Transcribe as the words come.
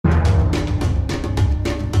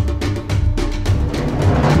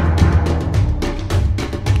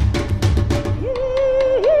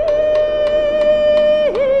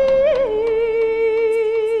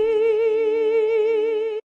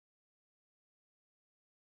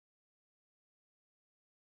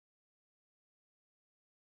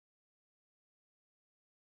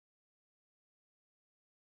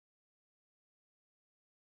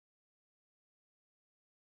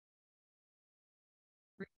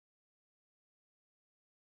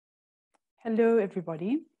Hello,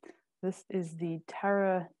 everybody. This is the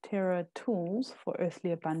Terra tools for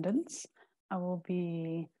earthly abundance. I will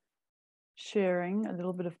be sharing a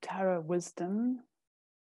little bit of Terra wisdom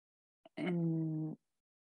in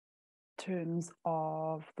terms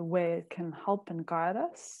of the way it can help and guide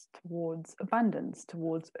us towards abundance,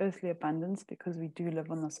 towards earthly abundance, because we do live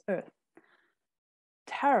on this earth.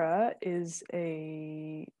 Terra is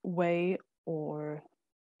a way or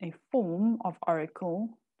a form of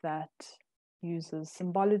oracle that uses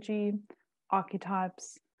symbology,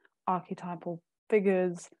 archetypes, archetypal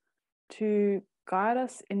figures to guide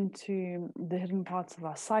us into the hidden parts of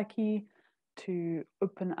our psyche, to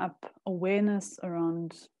open up awareness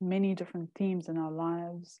around many different themes in our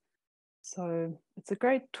lives. So it's a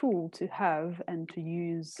great tool to have and to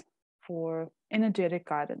use for energetic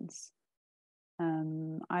guidance.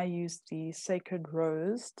 I use the Sacred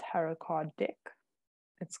Rose Tarot card deck.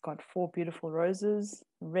 It's got 4 beautiful roses: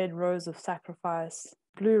 red rose of sacrifice,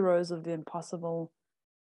 blue rose of the impossible.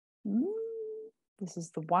 This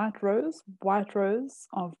is the white rose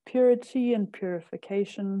of purity and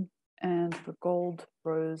purification, and the gold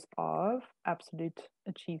rose of absolute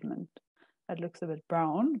achievement. It looks a bit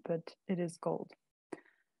brown, but it is gold.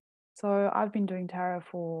 So I've been doing tarot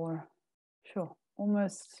for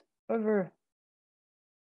almost over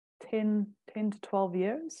 10 to 12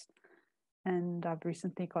 years. And I've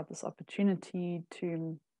recently got this opportunity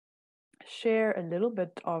to share a little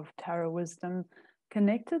bit of tarot wisdom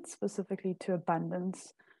connected specifically to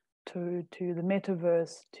abundance, to the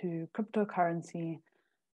metaverse, to cryptocurrency,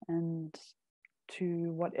 and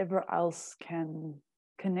to whatever else can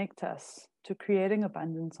connect us to creating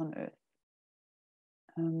abundance on earth.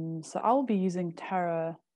 So I'll be using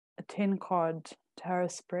tarot, a 10-card tarot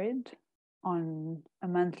spread on a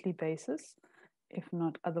monthly basis, if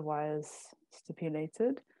not otherwise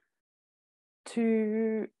stipulated,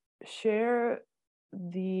 to share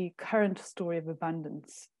the current story of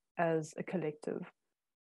abundance as a collective.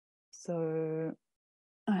 So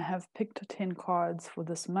I have picked 10 cards for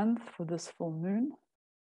this month, for this full moon,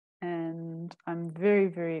 and I'm very,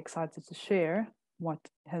 very excited to share what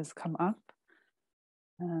has come up.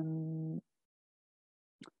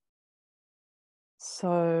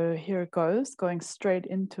 So here it goes, going straight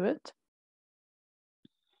into it.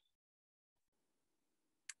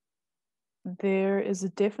 There is a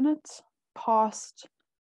definite past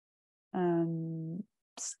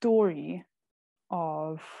story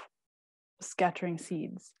of scattering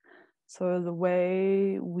seeds. So the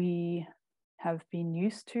way we have been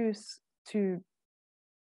used to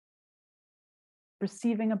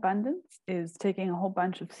receiving abundance is taking a whole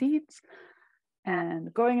bunch of seeds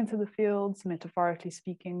and going into the fields, metaphorically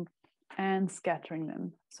speaking, and scattering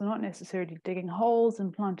them. So not necessarily digging holes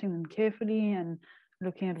and planting them carefully and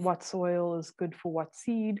looking at what soil is good for what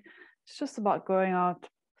seed. It's just about going out,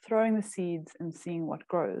 throwing the seeds and seeing what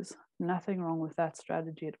grows. Nothing wrong with that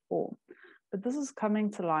strategy at all. But this is coming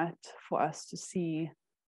to light for us to see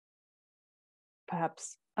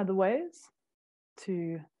perhaps other ways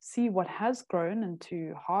to see what has grown and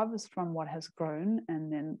to harvest from what has grown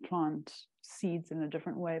and then plant seeds in a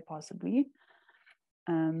different way, possibly.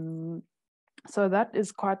 So that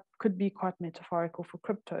is could be quite metaphorical for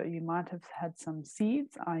crypto. You might have had some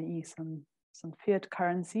seeds, i.e. some fiat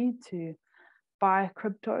currency to buy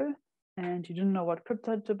crypto, and you didn't know what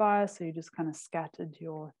crypto to buy, so you just kind of scattered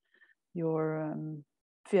your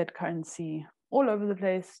fiat currency all over the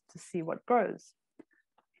place to see what grows.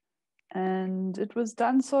 And it was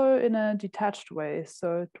done so in a detached way.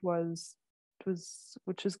 So it was,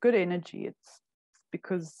 which is good energy. It's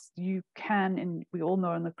because you can, and we all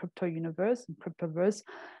know in the crypto universe and cryptoverse,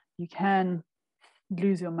 you can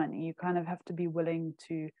lose your money. You kind of have to be willing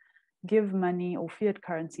to give money or fiat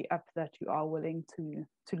currency up that you are willing to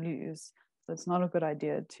lose. So it's not a good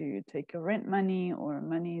idea to take your rent money or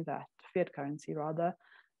money, that fiat currency rather,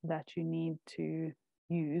 that you need to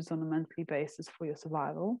use on a monthly basis for your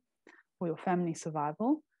survival, for your family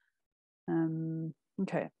survival.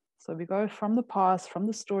 Okay, so we go from the past, from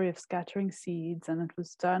the story of scattering seeds, and it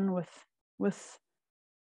was done with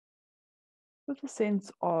a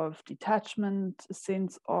sense of detachment, a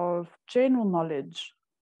sense of general knowledge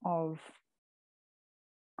of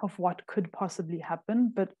what could possibly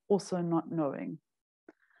happen, but also not knowing.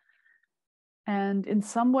 And in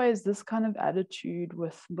some ways, this kind of attitude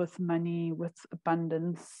with money, with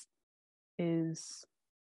abundance,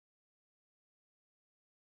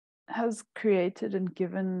 has created and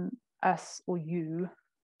given us or you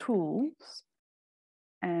tools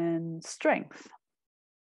and strength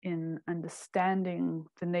in understanding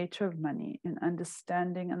the nature of money, in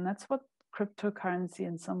understanding, and that's what cryptocurrency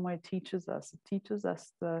in some way teaches us. It teaches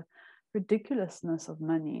us the ridiculousness of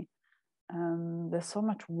money. There's so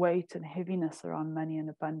much weight and heaviness around money and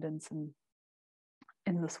abundance and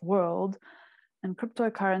in this world. And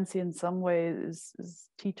cryptocurrency in some ways is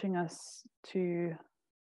teaching us to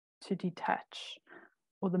detach,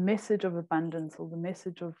 or the message of abundance, or the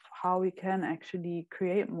message of how we can actually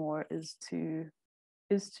create more is to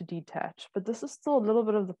detach. But this is still a little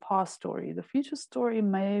bit of the past story. The future story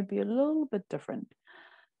may be a little bit different.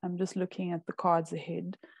 I'm just looking at the cards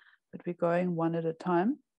ahead, but we're going one at a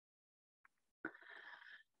time.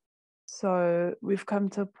 So we've come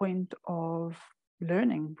to a point of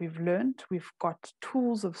learning. We've learned, we've got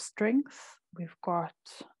tools of strength, we've got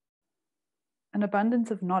an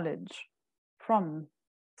abundance of knowledge from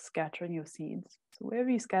scattering your seeds. So wherever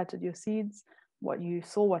you scattered your seeds, what you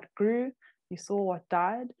saw, what grew, you saw what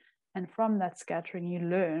died, and from that scattering you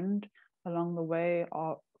learned along the way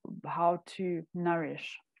of how to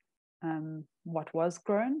nourish what was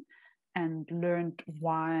grown, and learned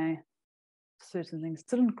why certain things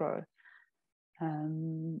didn't grow.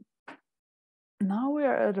 Now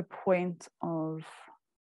we're at a point of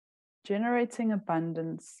generating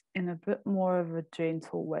abundance in a bit more of a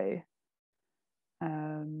gentle way,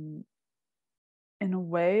 in a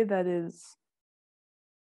way that is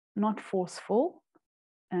not forceful,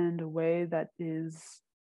 and a way that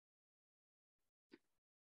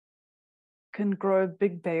can grow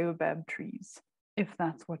big baobab trees, if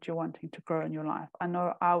that's what you're wanting to grow in your life. I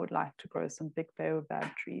know I would like to grow some big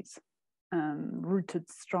baobab trees, rooted,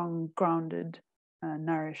 strong, grounded,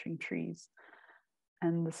 nourishing trees.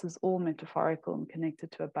 And this is all metaphorical and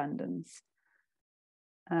connected to abundance.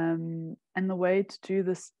 And the way to do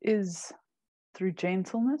this is through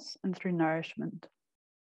gentleness and through nourishment.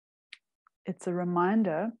 It's a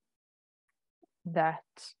reminder that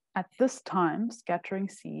at this time, scattering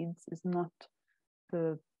seeds is not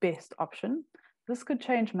the best option. This could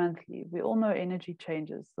change monthly. We all know energy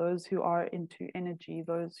changes. Those who are into energy,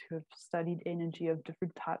 those who have studied energy of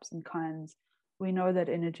different types and kinds, we know that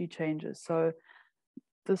energy changes. So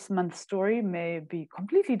this month's story may be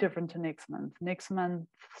completely different to next month. Next month's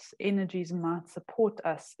energies might support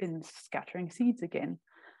us in scattering seeds again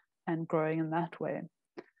and growing in that way.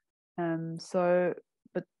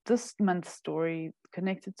 But this month's story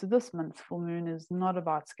connected to this month's full moon is not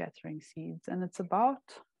about scattering seeds, and it's about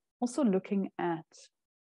also looking at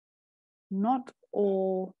not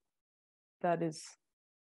all that is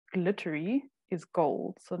glittery is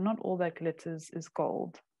gold. So not all that glitters is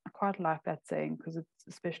gold. I quite like that saying, because it's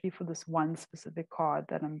especially for this one specific card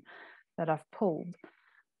that I've pulled.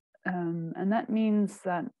 And that means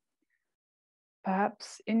that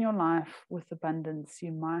perhaps in your life with abundance,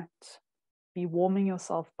 you might be warming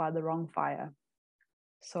yourself by the wrong fire.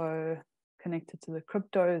 So connected to the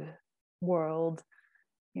crypto world,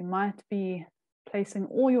 you might be placing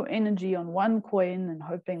all your energy on one coin and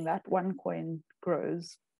hoping that one coin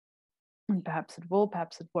grows. And perhaps it will,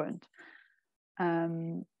 perhaps it won't.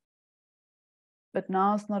 But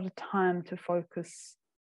now's not a time to focus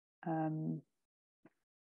and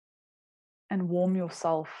warm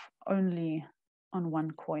yourself only on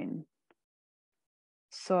one coin.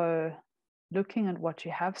 So looking at what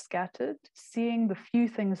you have scattered, seeing the few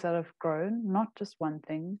things that have grown, not just one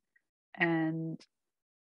thing, and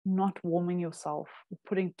not warming yourself,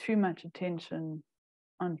 putting too much attention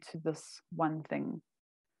onto this one thing.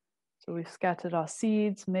 So we've scattered our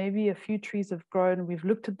seeds, maybe a few trees have grown, we've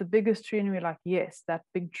looked at the biggest tree and we're like, yes, that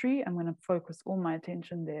big tree, I'm going to focus all my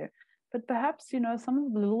attention there. But perhaps, some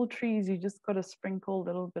of the little trees, you just got to sprinkle a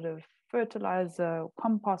little bit of fertilizer or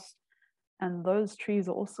compost, and those trees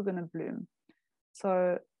are also going to bloom.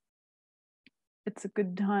 So it's a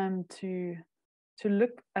good time to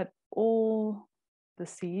look at all the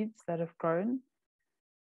seeds that have grown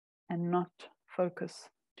and not focus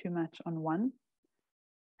too much on one,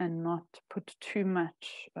 and not put too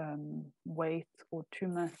much weight or too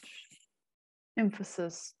much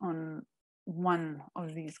emphasis on one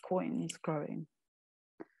of these coins growing.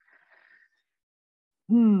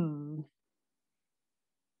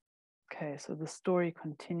 Okay, so the story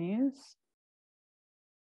continues.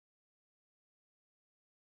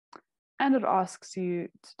 And it asks you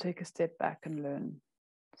to take a step back and learn.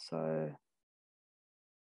 So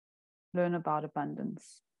learn about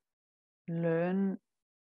abundance. Learn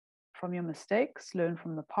from your mistakes, learn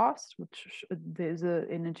from the past, which there's an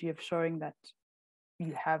energy of showing that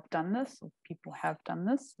you have done this, or people have done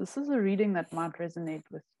this. This is a reading that might resonate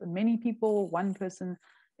with many people, one person.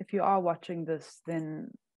 If you are watching this, then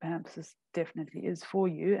perhaps this definitely is for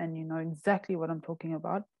you, and you know exactly what I'm talking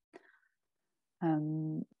about.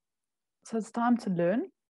 So it's time to learn.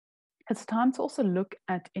 It's time to also look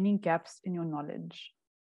at any gaps in your knowledge.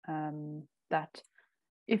 that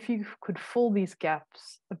if you could fill these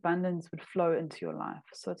gaps, abundance would flow into your life.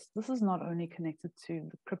 So this is not only connected to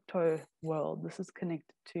the crypto world, this is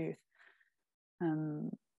connected to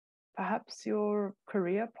perhaps your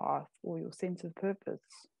career path or your sense of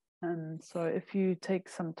purpose. And so if you take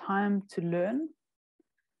some time to learn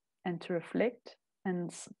and to reflect,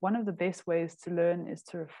 and one of the best ways to learn is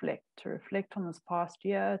to reflect on this past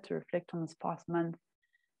year, to reflect on this past month,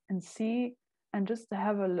 and see, and just to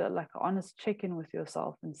have an honest check-in with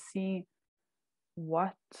yourself and see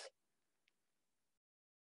what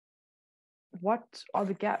are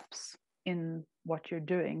the gaps in what you're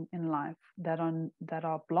doing in life that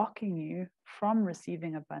are blocking you from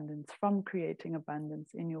receiving abundance, from creating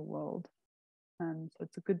abundance in your world. So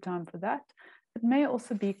it's a good time for that. It may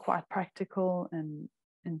also be quite practical and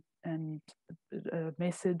a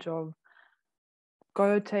message of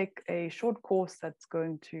go take a short course that's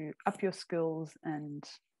going to up your skills and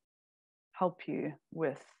help you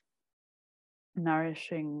with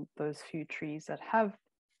nourishing those few trees that have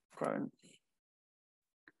grown.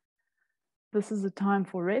 This is a time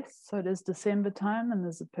for rest. So it is December time, and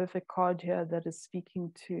there's a perfect card here that is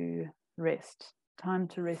speaking to rest. Time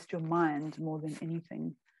to rest your mind more than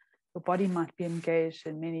anything. Your body might be engaged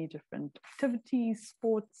in many different activities,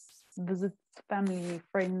 sports, visits, family,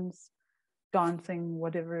 friends, dancing,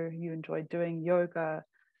 whatever you enjoy doing, yoga.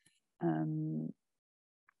 And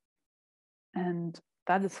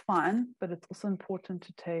that is fine, but it's also important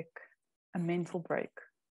to take a mental break.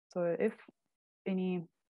 So if any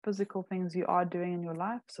physical things you are doing in your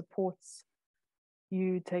life supports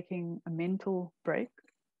you taking a mental break,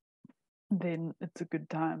 then it's a good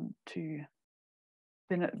time to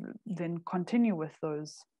then continue with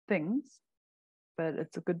those things. But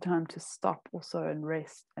it's a good time to stop also and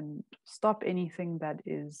rest and stop anything that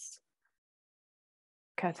is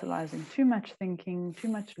catalyzing too much thinking, too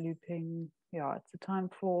much looping. Yeah, it's a time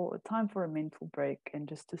for a mental break and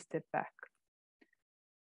just to step back.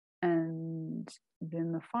 And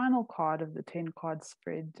then the final card of the 10 card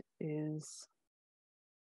spread is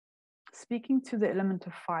speaking to the element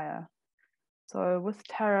of fire. So with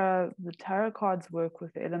Terra, the Terra cards work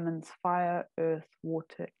with the elements fire, earth,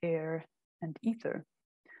 water, air, and ether.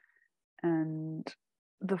 And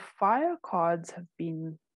the fire cards have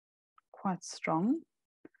been quite strong.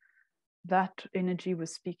 That energy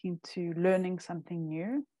was speaking to learning something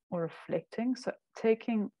new or reflecting. So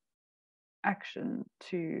taking action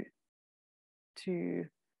to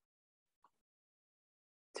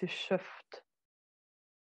shift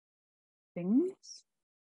things.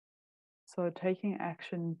 So taking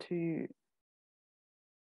action to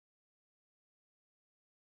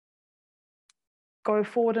go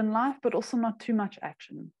forward in life, but also not too much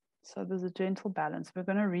action. So there's a gentle balance. We're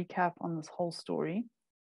going to recap on this whole story.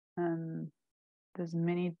 There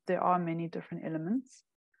are many different elements.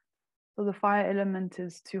 So the fire element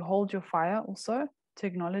is to hold your fire also, to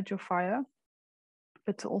acknowledge your fire,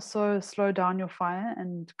 but to also slow down your fire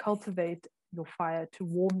and cultivate your fire to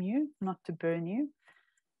warm you, not to burn you,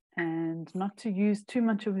 and not to use too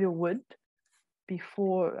much of your wood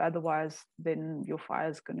before, otherwise then your fire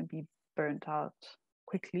is going to be burnt out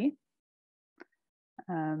quickly.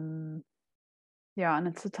 And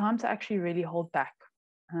it's a time to actually really hold back.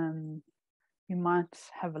 You might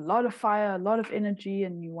have a lot of fire, a lot of energy,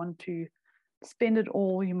 and you want to spend it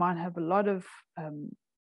all. You might have a lot of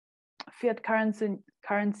fiat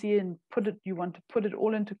currency and you want to put it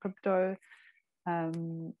all into crypto.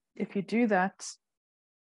 If you do that,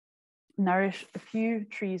 nourish a few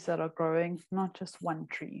trees that are growing, not just one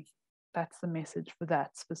tree. That's the message for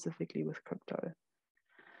that specifically with crypto.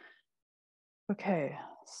 Okay,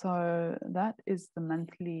 so that is the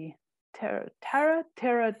monthly Terra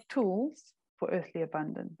tools for earthly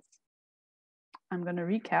abundance. I'm going to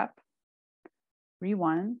recap,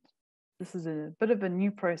 rewind. This is a bit of a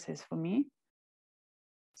new process for me,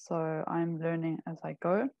 so I'm learning as I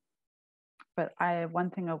go. But one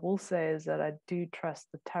thing I will say is that I do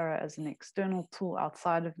trust the Terra as an external tool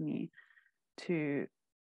outside of me to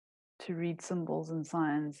read symbols and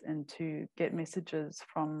signs and to get messages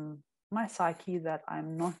from my psyche that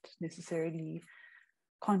I'm not necessarily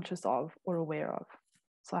conscious of or aware of.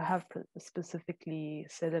 So I have specifically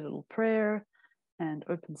said a little prayer and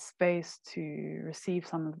open space to receive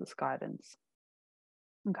some of this guidance.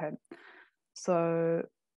 Okay, so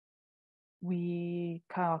we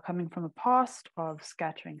are coming from a past of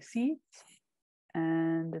scattering seeds,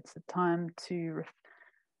 and it's a time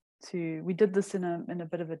we did this in a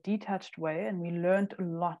bit of a detached way, and we learned a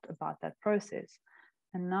lot about that process.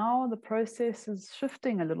 And now the process is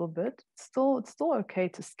shifting a little bit. It's still okay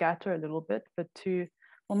to scatter a little bit, but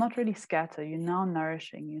well, not really scatter, you're now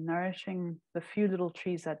nourishing. You're nourishing the few little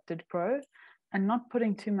trees that did grow and not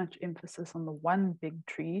putting too much emphasis on the one big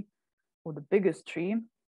tree or the biggest tree.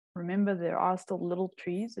 Remember, there are still little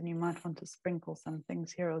trees and you might want to sprinkle some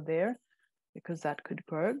things here or there because that could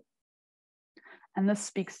grow. And this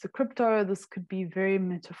speaks to crypto. This could be very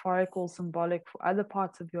metaphorical, symbolic for other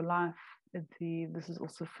parts of your life. This is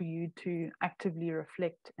also for you to actively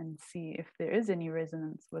reflect and see if there is any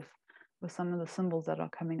resonance with some of the symbols that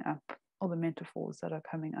are coming up or the metaphors that are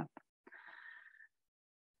coming up.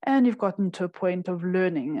 And you've gotten to a point of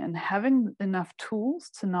learning and having enough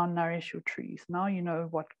tools to now nourish your trees. Now you know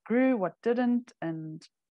what grew, what didn't, and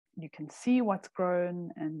you can see what's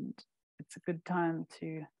grown, and it's a good time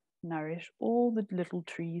to nourish all the little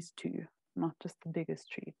trees too, not just the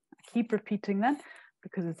biggest tree. I keep repeating that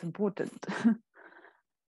because it's important.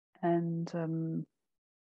 And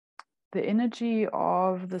the energy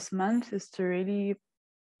of this month is to really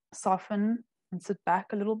soften and sit back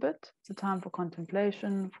a little bit. It's a time for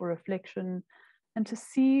contemplation, for reflection, and to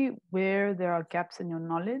see where there are gaps in your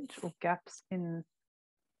knowledge or gaps in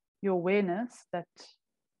your awareness that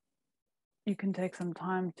you can take some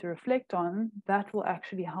time to reflect on. That will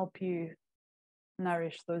actually help you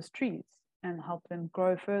nourish those trees and help them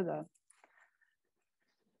grow further.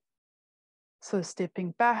 So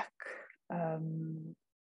stepping back,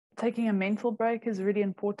 taking a mental break is really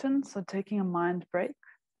important. So taking a mind break,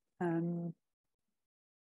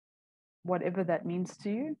 whatever that means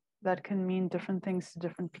to you. That can mean different things to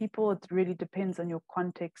different people. It really depends on your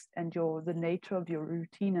context and the nature of your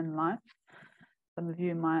routine in life. Some of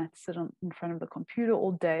you might sit in front of the computer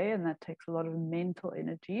all day, and that takes a lot of mental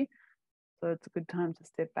energy. So it's a good time to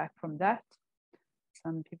step back from that.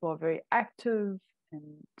 Some people are very active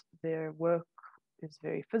and their work is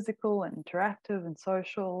very physical and interactive and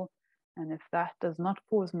social. And if that does not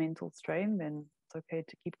cause mental strain, then it's okay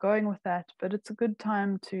to keep going with that. But it's a good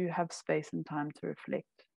time to have space and time to reflect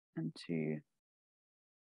and to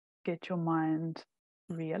get your mind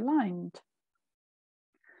realigned.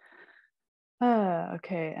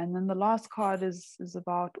 Okay, and then the last card is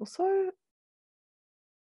about also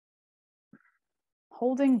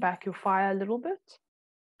holding back your fire a little bit,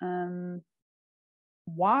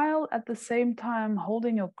 while at the same time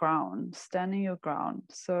holding your ground, standing your ground.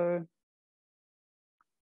 So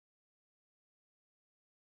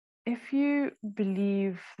if you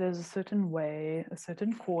believe there's a certain way, a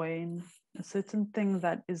certain coin, a certain thing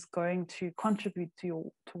that is going to contribute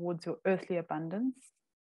towards your earthly abundance,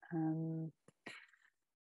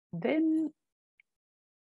 then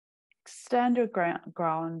stand your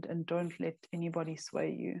ground and don't let anybody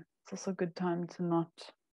sway you. It's also a good time to not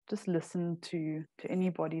just listen to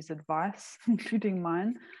anybody's advice, including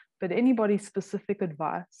mine, but anybody's specific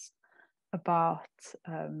advice about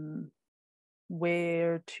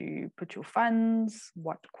where to put your funds,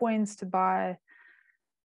 what coins to buy.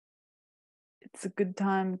 It's a good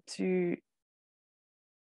time to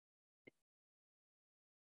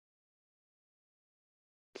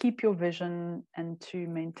keep your vision and to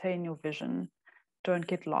maintain your vision. Don't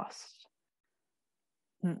get lost.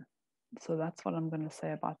 So that's what I'm going to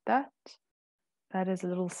say about that. That is a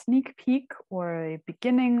little sneak peek or a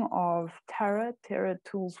beginning of Terra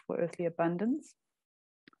Tools for Earthly Abundance.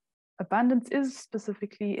 Abundance is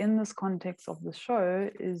specifically in this context of the show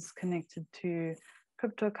is connected to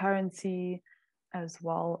cryptocurrency as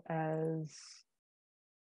well as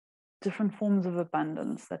different forms of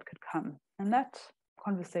abundance that could come. And that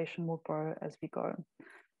conversation will grow as we go.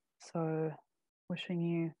 So wishing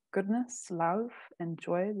you goodness, love, and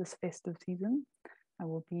joy this festive season. I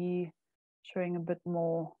will be showing a bit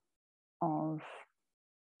more of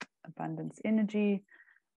abundance energy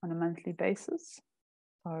on a monthly basis.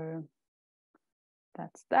 So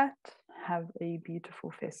that's that. Have a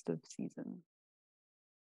beautiful festive season.